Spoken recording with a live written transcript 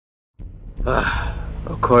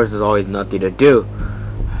Of course, there's always nothing to do.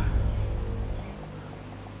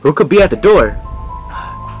 Who could be at the door?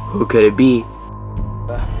 Who could it be?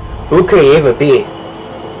 Who could it even be?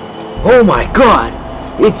 Oh my god!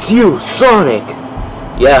 It's you, Sonic!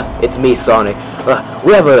 Yeah, it's me, Sonic.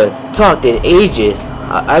 We haven't talked in ages.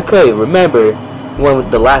 I couldn't remember when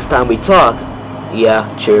the last time we talked.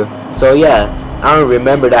 Yeah, true. So yeah, I don't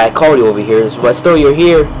remember that I called you over here, but still you're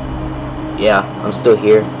here. Yeah, I'm still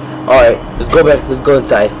here. Alright, let's go back, let's go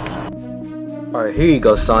inside. Alright, here you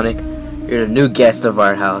go, Sonic. You're the new guest of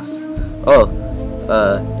our house. Oh,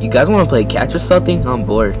 you guys want to play catch or something? I'm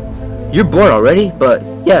bored. You're bored already? But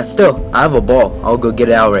yeah, still, I have a ball. I'll go get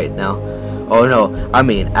it out right now. Oh no, I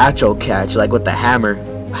mean actual catch, like with the hammer.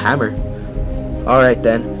 Hammer? Alright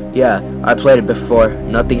then. Yeah, I played it before.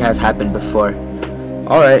 Nothing has happened before.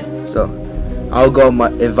 Alright, so I'll go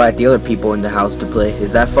invite the other people in the house to play.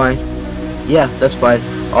 Is that fine? Yeah, that's fine.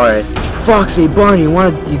 Alright. Foxy, Bonnie,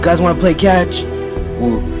 you guys wanna play catch?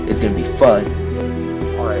 Ooh, it's gonna be fun.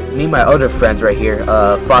 Alright, meet my other friends right here,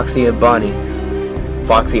 Foxy and Bonnie.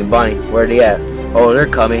 Foxy and Bonnie, where are they at? Oh, they're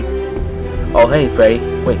coming. Oh, hey, Freddy.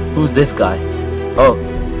 Wait, who's this guy? Oh,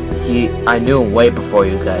 I knew him way before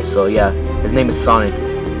you guys, so yeah. His name is Sonic.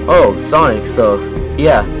 Oh, Sonic, so,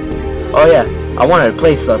 yeah. Oh, yeah, I wanted to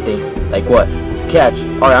play something. Like what? Catch.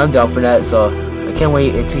 Alright, I'm down for that, so I can't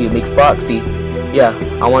wait until you meet Foxy. Yeah,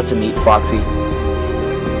 I want to meet Foxy.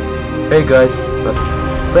 Hey, guys.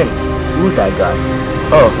 Freddy, who's that guy?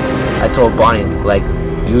 Oh, I told Bonnie, like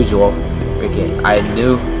usual. Freaking, I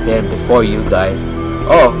knew him before you guys.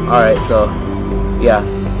 Oh, alright, so, yeah.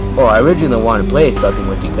 Oh, I originally wanted to play something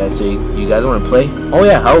with you guys, so you guys want to play? Oh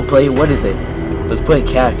yeah, I will play. What is it? Let's play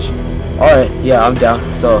catch. Alright, yeah, I'm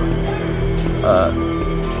down. So,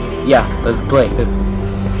 yeah, let's play.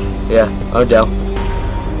 Yeah, I'm down.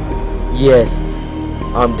 Yes,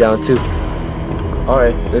 I'm down too.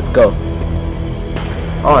 Alright, let's go.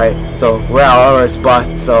 Alright, so we're at our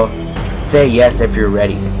spot, so say yes if you're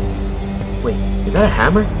ready. Wait, is that a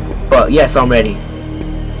hammer? But yes, I'm ready.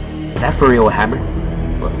 Is that for real a hammer?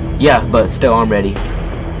 Yeah, but still I'm ready.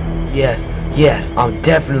 Yes, yes, I'm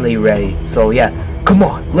definitely ready. So yeah, come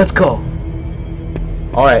on, let's go.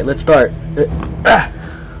 Alright, let's start.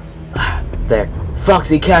 There.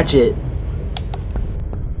 Foxy, catch it.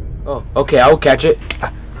 Oh, okay, I'll catch it.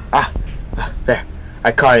 There.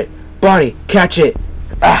 I caught it. Bonnie, catch it.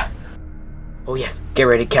 Oh yes, get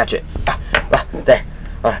ready to catch it. There.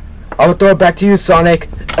 I'll throw it back to you, Sonic.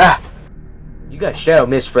 You got shadow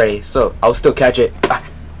miss, Freddy, so I'll still catch it.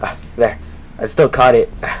 There. I still caught it.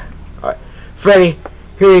 Alright. Freddy,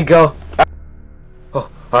 here you go. Oh,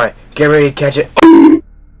 alright. Get ready to catch it.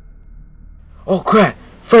 Oh crap.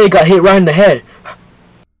 Freddy got hit right in the head.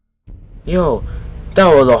 Yo, that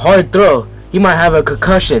was a hard throw. He might have a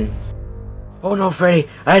concussion. Oh no, Freddy.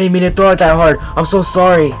 I didn't mean to throw it that hard. I'm so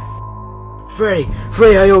sorry. Freddy,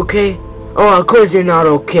 are you okay? Oh, of course you're not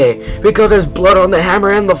okay. Because there's blood on the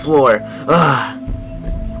hammer and the floor.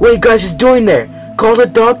 What are you guys just doing there? Call the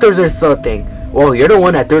doctors or something. Well, you're the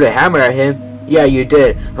one that threw the hammer at him. Yeah, you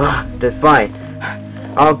did. That's fine.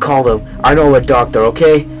 I'll call them. I know a doctor,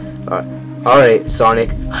 okay? Alright,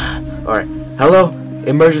 Sonic. Alright. Hello?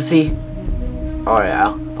 Emergency? Alright,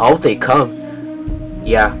 I hope they come.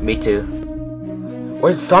 Yeah, me too.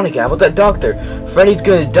 Where's Sonic at? What's that doctor? Freddy's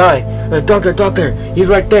gonna die. Doctor, he's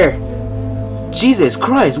right there. Jesus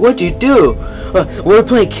Christ, what'd you do? We're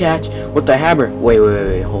playing catch with the hammer.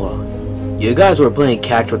 Wait, hold on. You guys were playing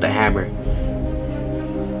catch with the hammer.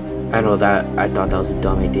 I know that. I thought that was a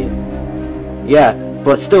dumb idea. Yeah,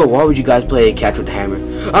 but still, why would you guys play catch with the hammer?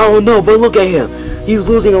 I don't know, but look at him. He's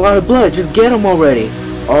losing a lot of blood. Just get him already.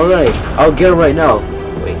 Alright, I'll get him right now.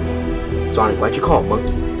 Wait, Sonic, why'd you call him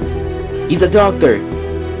monkey? He's a doctor.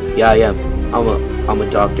 Yeah, I am. I'm a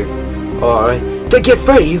doctor. Alright. Then get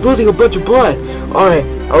Freddy. He's losing a bunch of blood. Alright,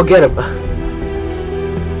 I'll get him.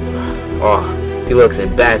 Oh, he looks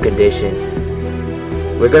in bad condition.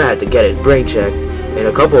 We're gonna have to get his brain checked. In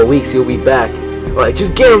a couple of weeks, he'll be back. Alright,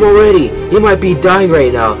 just get him already. He might be dying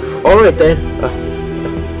right now. Alright then.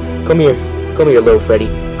 Come here, little Freddy.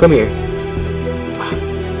 Come here.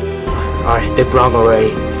 Alright, they brought him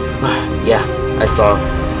already. Yeah, I saw.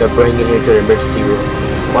 They're bringing him to the emergency room.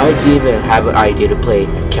 Why did you even have an idea to play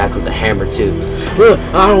catch with the hammer too?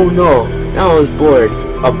 I don't know. I was bored.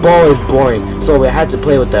 A ball is boring, so we had to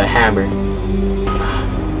play with the hammer.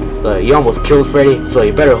 You almost killed Freddy, so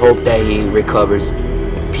you better hope that he recovers.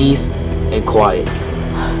 Peace and quiet.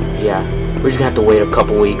 Yeah, we're just gonna have to wait a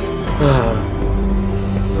couple weeks.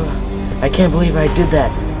 I can't believe I did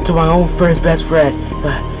that to my own first best friend.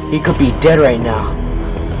 He could be dead right now.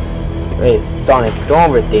 Hey, Sonic,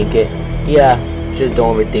 don't overthink it. Yeah, just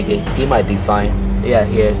don't overthink it. He might be fine. Yeah,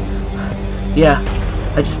 he is. Yeah,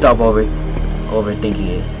 I just stopped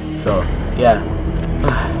overthinking it. So, yeah.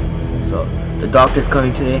 So, the doctor's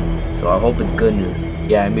coming today, so I hope it's good news.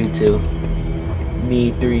 Yeah, me too.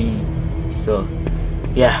 Me three. So,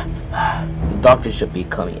 yeah. The doctor should be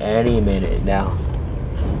coming any minute now.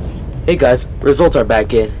 Hey guys, results are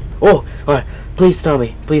back in. Oh, alright. Please tell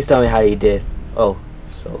me how you did. Oh,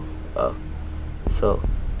 so,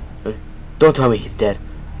 don't tell me he's dead.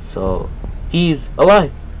 So, he's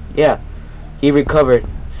alive. Yeah, he recovered,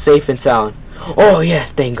 safe and sound. Oh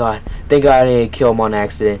yes, thank God. Thank God I didn't kill him on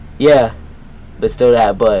accident. Yeah, but still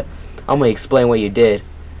that. But I'm gonna explain what you did.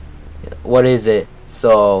 What is it?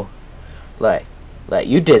 So, like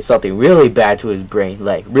you did something really bad to his brain.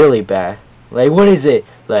 Like really bad. Like what is it?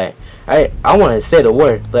 Like I want to say the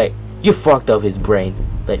word. Like you fucked up his brain.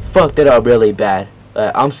 Like fucked it up really bad.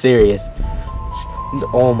 I'm serious.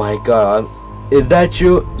 Oh my God, is that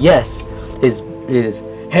true? Yes, his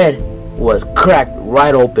head was cracked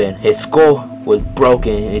right open. His skull was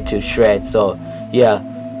broken into shreds. So yeah,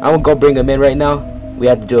 I'm gonna go bring him in right now. We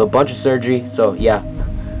had to do a bunch of surgery. So yeah.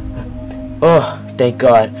 Oh, thank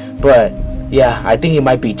God. But yeah, I think he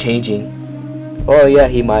might be changing. Oh yeah,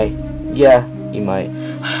 he might. Yeah, he might.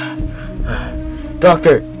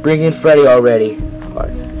 Doctor, bring in Freddy already.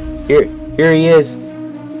 Here he is.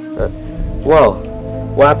 Whoa,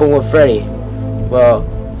 what happened with Freddy? Well,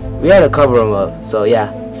 we had to cover him up. So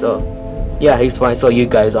yeah, he's fine. So you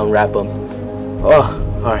guys unwrap him.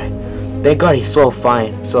 Oh, all right. Thank God he's so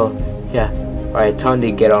fine. So yeah, all right. Time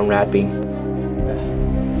to get unwrapping.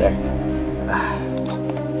 There.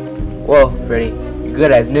 Whoa, Freddy, you're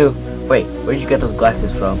good as new. Wait, where'd you get those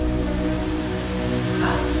glasses from?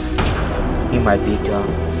 He might be dumb,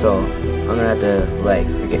 so I'm gonna have to like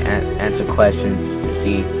answer questions to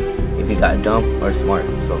see if he got dumb or smart.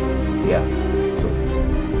 So yeah. So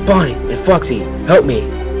Bonnie and Foxy, help me.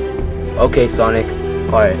 Okay, Sonic.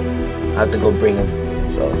 All right, I have to go bring him.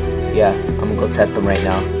 So yeah, I'm gonna go test him right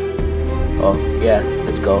now. Oh yeah,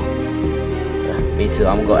 let's go. Yeah, me too.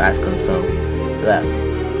 I'm gonna go ask him some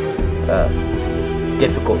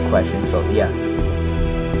difficult questions. So yeah.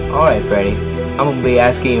 All right, Freddy. I'm gonna be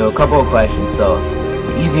asking you a couple of questions. So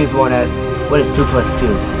the easiest one is, what is 2 plus 2?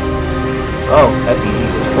 Oh, that's easy.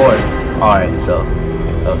 It's 4. All right. So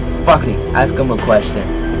Foxy, ask him a question.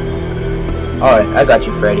 All right, I got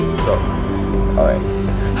you, Freddy. So all right.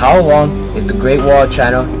 How long is the Great Wall of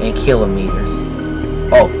China in kilometers?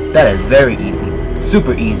 Oh, that is very easy.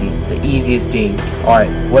 Super easy. The easiest thing. Alright,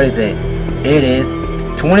 what is it? It is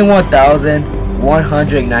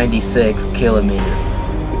 21,196 kilometers.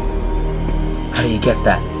 How do you guess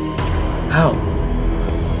that? How?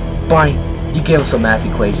 Bonnie, you gave him some math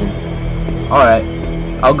equations. Alright,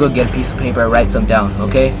 I'll go get a piece of paper and write some down,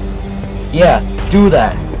 okay? Yeah, do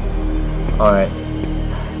that. Alright,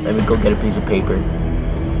 let me go get a piece of paper.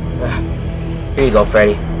 Here you go,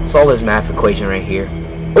 Freddy. Solve this math equation right here.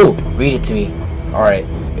 Oh, read it to me. Alright,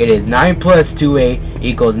 it is 9 plus 2a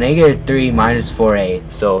equals -3 minus 4a.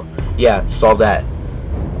 So, yeah, solve that.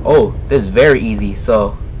 Oh, this is very easy.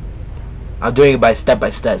 So, I'm doing it by step.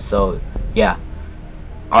 So, yeah.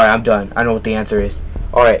 Alright, I'm done. I know what the answer is.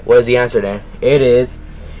 Alright, what is the answer then? It is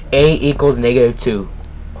a equals -2.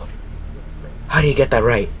 How do you get that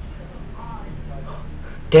right?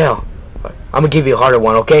 Damn. I'm gonna give you a harder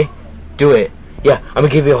one, okay? Do it. Yeah, I'm gonna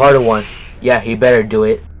give you a harder one. Yeah, you better do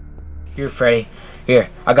it. Here, Freddy. Here,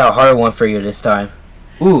 I got a harder one for you this time.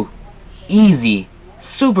 Ooh, easy.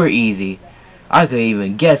 Super easy. I could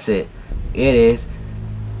even guess it. It is,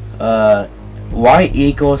 y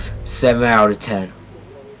equals 7 out of 10.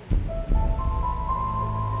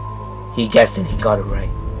 He guessed it. He got it right.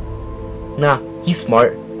 Nah, he's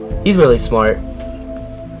smart. He's really smart.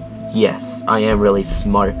 Yes, I am really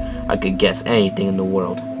smart. I could guess anything in the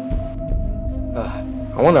world.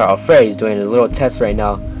 I wonder how Freddy's doing his little test right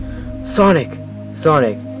now. Sonic!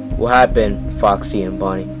 What happened, Foxy and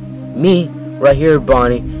Bonnie? Me, right here,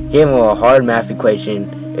 Bonnie, gave him a hard math equation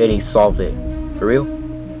and he solved it. For real?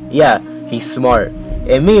 Yeah, he's smart.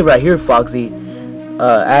 And me, right here, Foxy,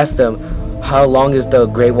 asked him how long is the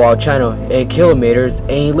Great Wall of China in kilometers,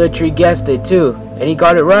 and he literally guessed it too. And he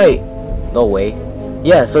got it right. No way.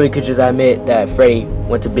 Yeah, so he could just admit that Freddy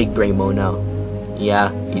went to big brain mode now.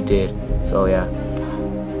 Yeah, he did. So yeah.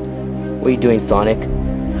 What are you doing, Sonic?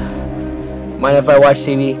 Mind if I watch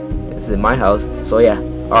TV? This is my house. So yeah.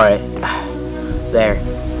 Alright. There.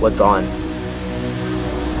 What's on?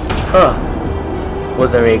 Huh.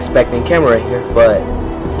 Wasn't really expecting camera right here, but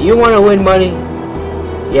do you want to win money?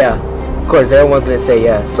 Yeah. Of course, everyone's gonna say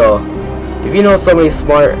yeah. So if you know somebody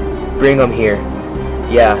smart, bring them here.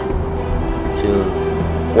 Yeah. to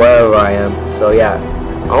wherever I am. So yeah,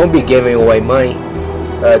 I won't be giving away money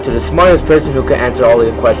to the smartest person who can answer all of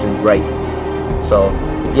the questions right. So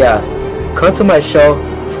yeah, come to my show.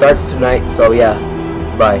 Starts tonight. So yeah,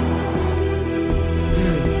 bye.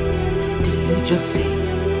 Did you just say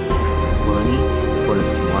money for the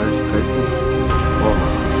smartest person? Oh,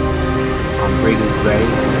 I'm bringing Freddy.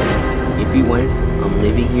 If he wins, I'm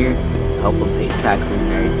living here, help him pay taxes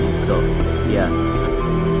and everything. So yeah,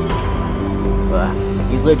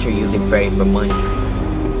 he's literally using Freddy for money.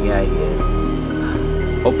 Yeah, he is.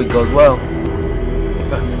 Hope it goes well.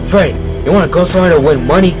 Freddy, you wanna go somewhere to win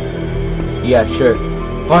money? Yeah, sure.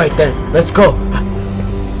 Alright then, let's go.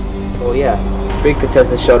 So yeah, 3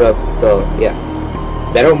 contestants showed up. So yeah,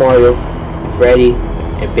 Metal Mario, Freddy,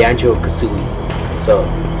 and Banjo-Kazooie. So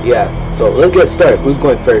yeah, so let's get started. Who's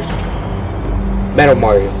going first? Metal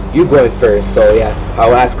Mario, you going first. So yeah,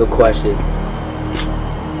 I'll ask a question.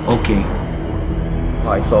 Okay.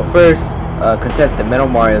 Alright, so first, contestant Metal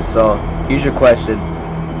Mario. So here's your question.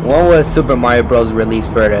 When was Super Mario Bros. Released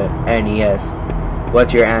for the NES?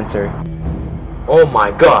 What's your answer? Oh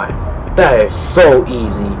my god, that is so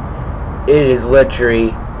easy. It is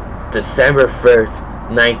literally December 1st,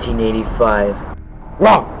 1985.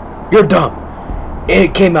 Wrong! You're dumb!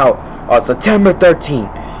 It came out on September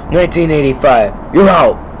 13th, 1985. You're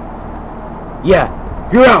out! Yeah,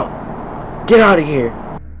 you're out! Get out of here!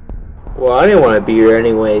 Well, I didn't want to be here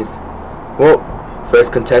anyways. Well,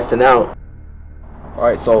 first contestant out.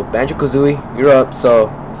 Alright, so Banjo-Kazooie, you're up, so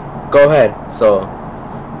go ahead. So,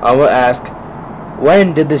 I will ask,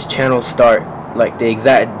 when did this channel start? Like the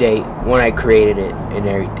exact date when I created it and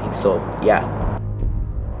everything. So yeah.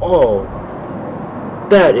 Oh,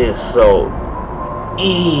 that is so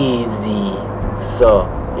easy. So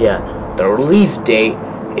yeah, the release date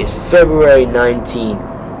is February 19,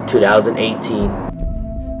 2018.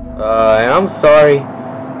 And I'm sorry,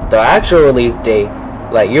 the actual release date,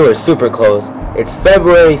 like you were super close, it's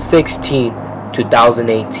February 16,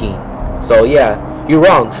 2018. So yeah, you're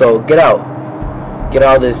wrong, so get out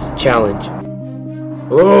of this challenge.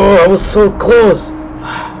 Oh, I was so close.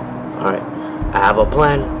 Alright, I have a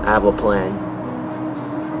plan.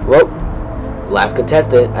 Well, last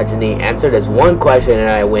contestant, I just need to answer this one question and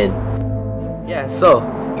I win. Yeah, so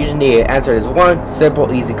you just need to answer this one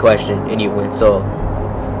simple, easy question and you win. So,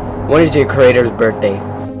 when is your creator's birthday?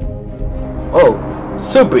 Oh,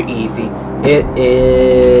 super easy. It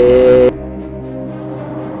is...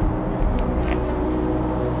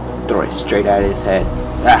 Throw it straight at his head.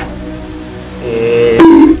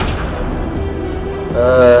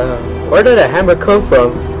 Where did the hammer come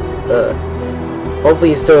from? Hopefully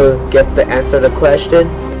he still gets to answer the question.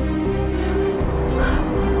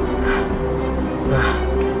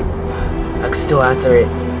 I can still answer it,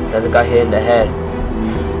 since it got hit in the head.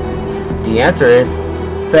 The answer is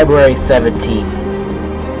February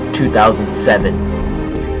 17, 2007.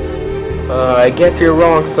 I guess you're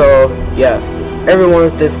wrong, so yeah, everyone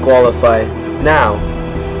is disqualified now.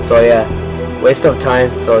 So yeah, waste of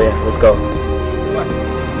time, so yeah, let's go.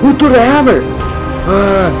 Who threw the hammer?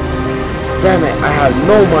 Damn it, I have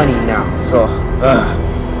no money now, so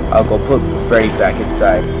I'll go put Freddy back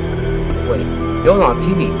inside. Wait, it was on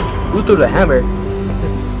TV. Who threw the hammer?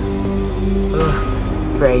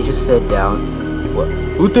 Freddy, just sit down. What?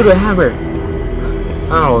 Who threw the hammer?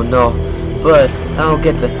 I don't know, but I don't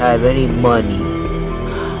get to have any money.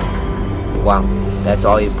 Wow, that's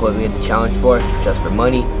all you put me in the challenge for? Just for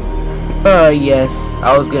money? Yes,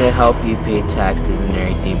 I was gonna help you pay taxes and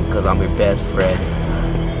everything because I'm your best friend.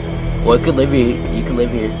 Well, you can live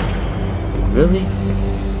here. Really?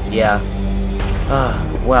 Yeah.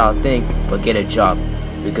 Wow, thanks, but get a job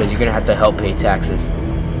because you're gonna have to help pay taxes.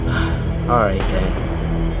 Alright then.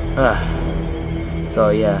 So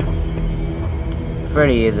yeah.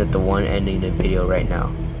 Freddy isn't the one ending the video right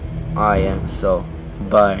now. I am, so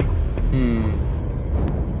bye.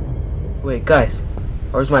 Wait, guys,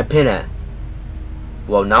 where's my pin at?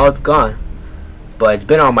 Well, now it's gone. But it's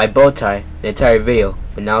been on my bow tie the entire video,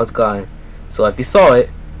 but now it's gone. So if you saw it,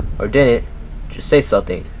 or didn't, just say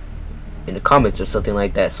something in the comments or something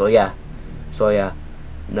like that. So yeah.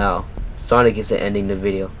 Now, Sonic isn't ending the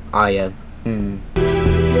video. I am.